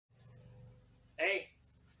Hey,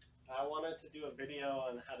 I wanted to do a video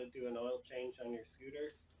on how to do an oil change on your scooter.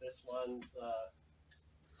 This one's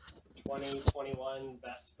 2021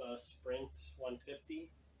 Vespa Sprint 150,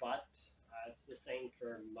 but it's the same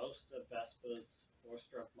for most of Vespa's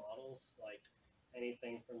four-stroke models, like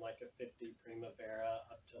anything from like a 50 Primavera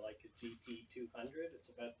up to like a GT 200. It's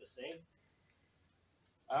about the same.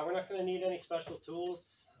 We're not going to need any special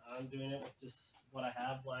tools. I'm doing it with just what I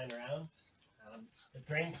have lying around. The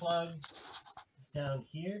drain plug is down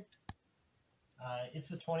here.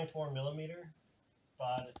 It's a 24 millimeter,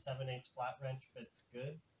 but a 7/8 flat wrench fits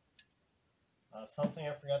good. Something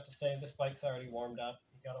I forgot to say, this bike's already warmed up.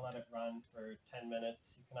 You gotta let it run for 10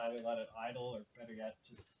 minutes. You can either let it idle or better yet,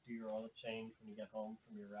 just do your oil change when you get home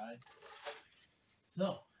from your ride.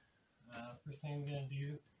 So, first thing I'm gonna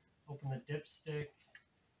do, open the dipstick.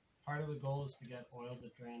 Part of the goal is to get oil to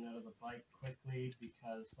drain out of the bike quickly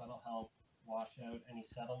because that'll help wash out any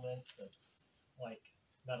settlement that's like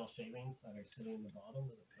metal shavings that are sitting in the bottom of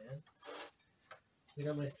the pan. I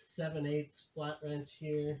got my 7/8 flat wrench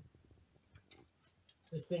here.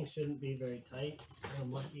 This thing shouldn't be very tight.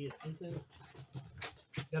 I'm lucky it isn't.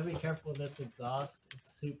 Gotta be careful of this exhaust.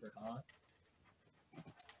 It's super hot.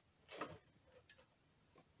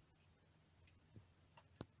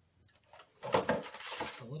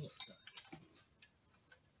 It's a little stuck.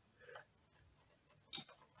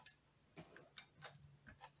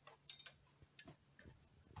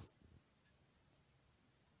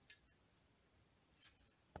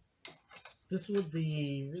 This would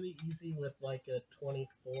be really easy with like a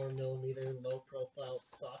 24 millimeter low profile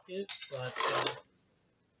socket, but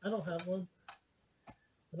I don't have one.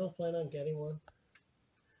 I don't plan on getting one.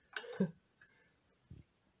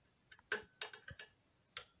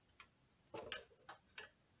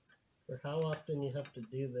 For how often you have to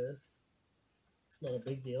do this, it's not a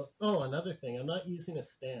big deal. Oh, another thing, I'm not using a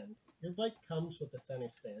stand. Your bike comes with a center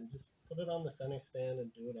stand. Just put it on the center stand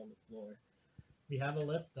and do it on the floor. If you have a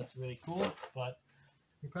lift, that's really cool, but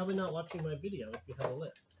you're probably not watching my video if you have a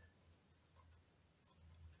lift.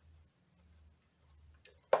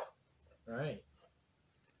 Alright.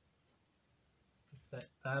 Set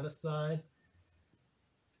that aside.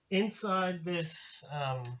 Inside this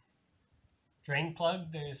drain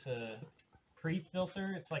plug, there's a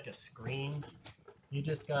pre-filter. It's like a screen. You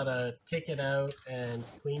just gotta take it out and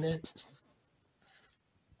clean it.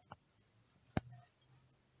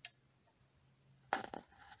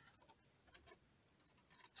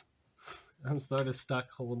 I'm sort of stuck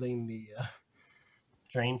holding the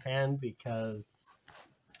drain pan because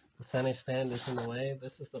the center stand is in the way.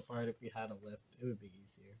 This is the part if you had a lift, it would be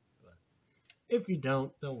easier. But if you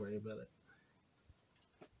don't worry about it.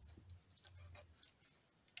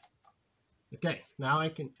 Okay, now I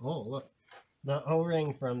can, oh look, the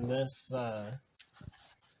O-ring from this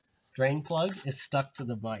drain plug is stuck to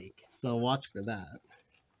the bike. So watch for that.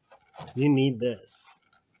 You need this.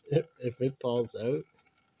 If it falls out,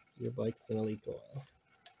 your bike's gonna leak oil.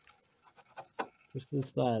 This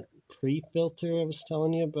is that pre-filter I was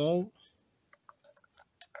telling you about.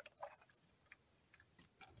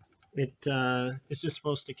 It's just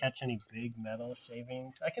supposed to catch any big metal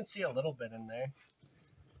shavings. I can see a little bit in there.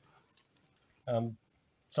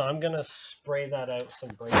 So I'm gonna spray that out with some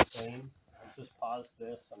brake clean. I'll just pause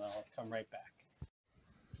this and I'll come right back.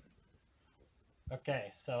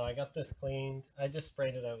 Okay, so I got this cleaned. I just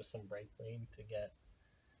sprayed it out with some brake clean to get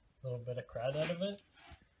a little bit of crud out of it.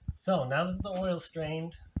 So now that the oil's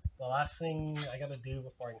drained, the last thing I gotta do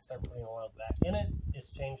before I can start putting oil back in it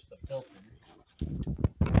is change the filter.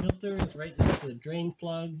 The filter is right next to the drain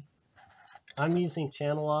plug. I'm using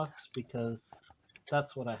channel locks because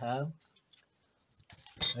that's what I have.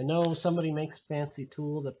 I know somebody makes a fancy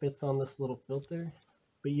tool that fits on this little filter,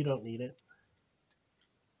 but you don't need it.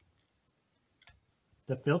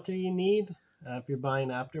 The filter you need, if you're buying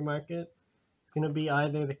aftermarket, it's going to be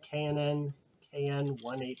either the K&N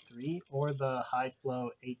KN183 or the High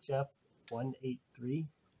Flow HF183.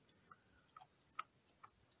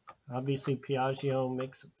 Obviously Piaggio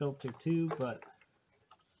makes a filter too, but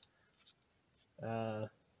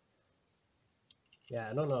yeah,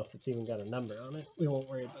 I don't know if it's even got a number on it. We won't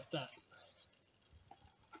worry about that.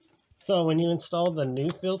 So when you install the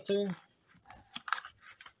new filter,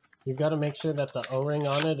 you've got to make sure that the O-ring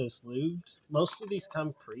on it is lubed. Most of these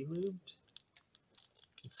come pre-lubed.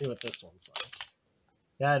 Let's see what this one's like.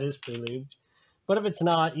 Yeah, it is pre-lubed. But if it's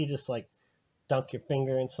not, you just like dunk your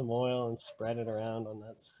finger in some oil and spread it around on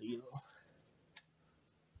that seal.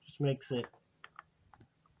 Just makes it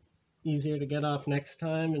easier to get off next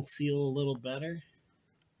time and seal a little better.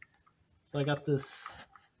 So I got this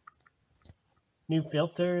new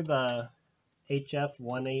filter, the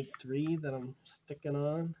HF183 that I'm sticking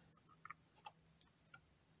on.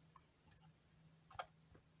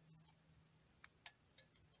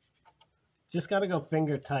 Just got to go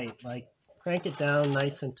finger tight, like crank it down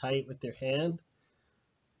nice and tight with your hand,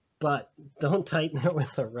 but don't tighten it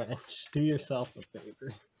with a wrench. Do yourself a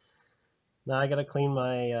favor. Now I got to clean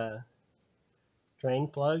my drain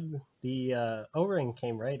plug. The O-ring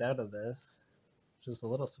came right out of this, which is a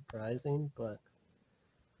little surprising, but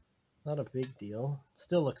not a big deal. It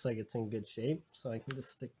still looks like it's in good shape, so I can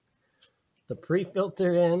just stick the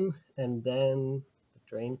pre-filter in and then the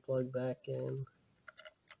drain plug back in.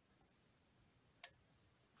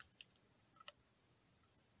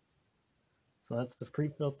 So that's the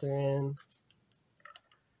pre-filter in,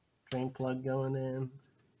 drain plug going in.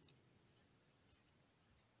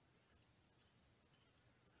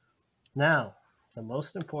 Now, the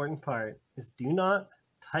most important part is do not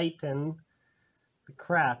tighten the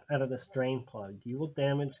crap out of this drain plug. You will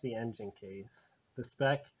damage the engine case. The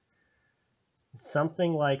spec is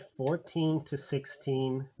something like 14 to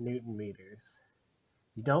 16 Newton meters.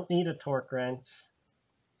 You don't need a torque wrench.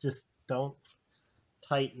 Just don't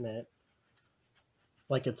tighten it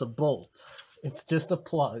like it's a bolt. It's just a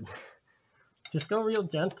plug. Just go real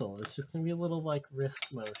gentle. It's just going to be a little like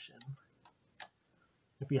wrist motion.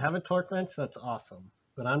 If you have a torque wrench, that's awesome.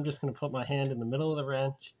 But I'm just going to put my hand in the middle of the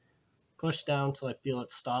wrench, push down till I feel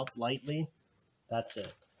it stop lightly. That's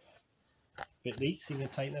it. If it leaks, you can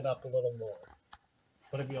tighten it up a little more.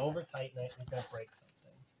 But if you over tighten it, you're going to break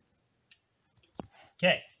something.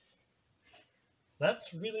 Okay.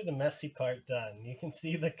 That's really the messy part done. You can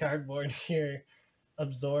see the cardboard here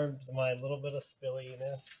absorbed my little bit of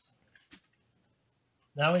spilliness.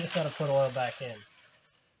 Now we just got to put oil back in.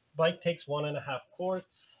 Bike takes 1.5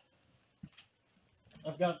 quarts.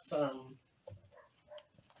 I've got some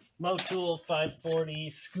Motul 540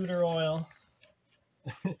 scooter oil.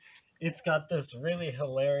 It's got this really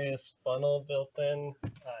hilarious funnel built in.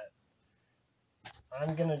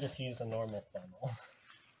 I'm gonna just use a normal funnel.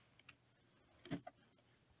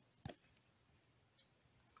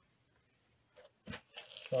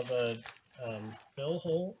 So the fill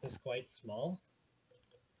hole is quite small.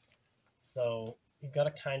 So you've got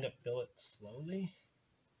to kind of fill it slowly.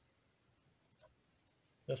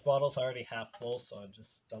 This bottle's already half full, so I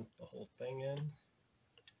just dumped the whole thing in.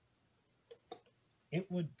 It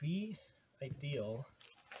would be ideal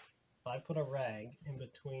if I put a rag in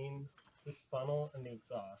between this funnel and the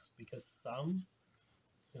exhaust, because some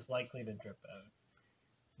is likely to drip out.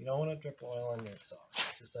 You don't want to drip oil on your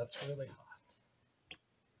exhaust, because that's really hot.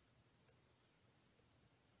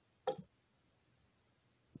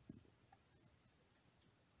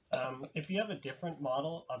 If you have a different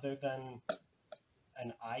model other than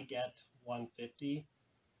an iGet 150,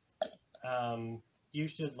 you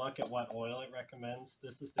should look at what oil it recommends.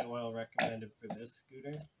 This is the oil recommended for this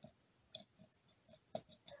scooter.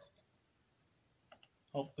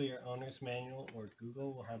 Hopefully your owner's manual or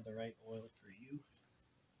Google will have the right oil for you.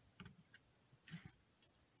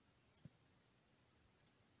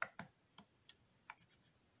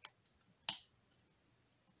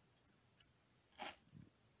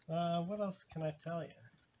 What else can I tell you?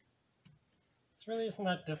 This really isn't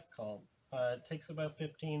that difficult. It takes about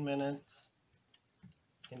 15 minutes.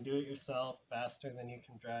 You can do it yourself faster than you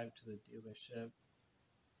can drive to the dealership.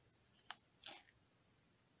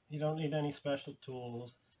 You don't need any special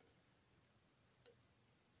tools.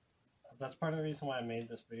 That's part of the reason why I made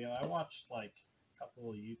this video. I watched like a couple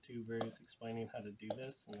of YouTubers explaining how to do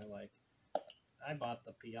this, and they're like, I bought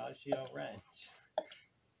the Piaggio wrench.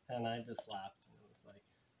 And I just laughed and was like,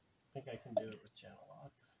 I think I can do it with channel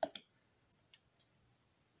locks.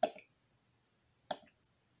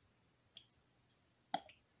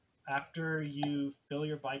 After you fill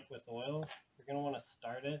your bike with oil, you're going to want to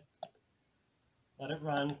start it. Let it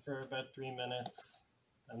run for about 3 minutes,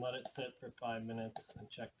 and let it sit for 5 minutes and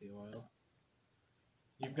check the oil.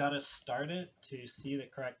 You've got to start it to see the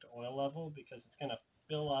correct oil level, because it's going to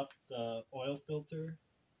fill up the oil filter.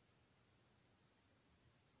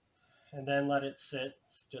 And then let it sit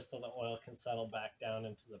just so the oil can settle back down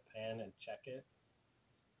into the pan and check it.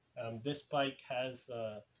 This bike has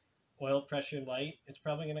oil pressure light. It's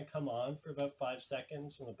probably going to come on for about 5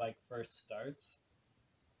 seconds when the bike first starts,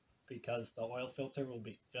 because the oil filter will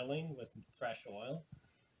be filling with fresh oil,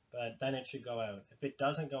 but then it should go out. If it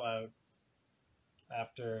doesn't go out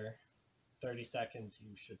after 30 seconds,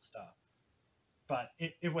 you should stop. But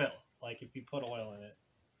it will. Like if you put oil in it,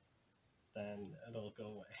 then it'll go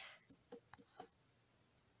away.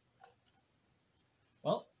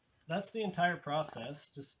 Well, that's the entire process.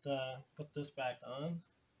 Just put this back on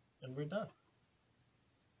and we're done.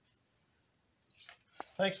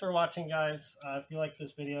 Thanks for watching, guys. If you like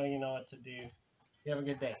this video, you know what to do. You have a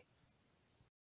good day.